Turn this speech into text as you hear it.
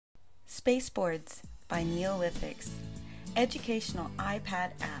Spaceboards by Neolithics, educational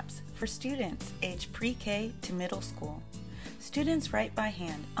iPad apps for students aged pre-K to middle school. Students write by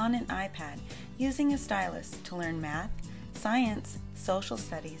hand on an iPad using a stylus to learn math, science, social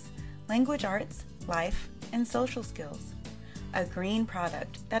studies, language arts, life, and social skills. A green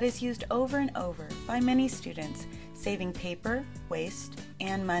product that is used over and over by many students, saving paper, waste,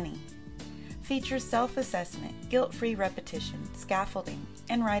 and money. Features self-assessment, guilt-free repetition, scaffolding,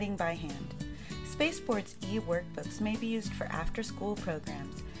 and writing by hand. Spaceboard's e-workbooks may be used for after-school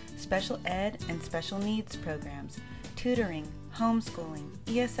programs, special ed and special needs programs, tutoring, homeschooling,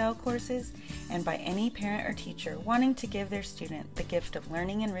 ESL courses, and by any parent or teacher wanting to give their student the gift of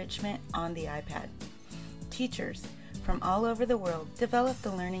learning enrichment on the iPad. Teachers from all over the world develop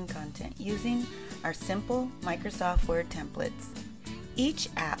the learning content using our simple Microsoft Word templates. Each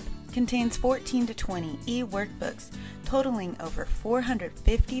app contains 14 to 20 e-workbooks totaling over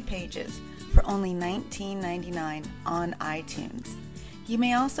 450 pages for only $19.99 on iTunes. You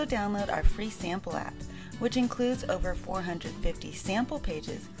may also download our free sample app, which includes over 450 sample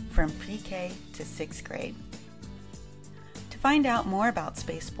pages from pre-K to 6th grade. To find out more about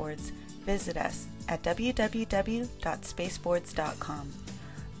Spaceboards, visit us at www.spaceboards.com.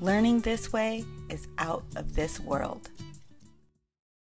 Learning this way is out of this world.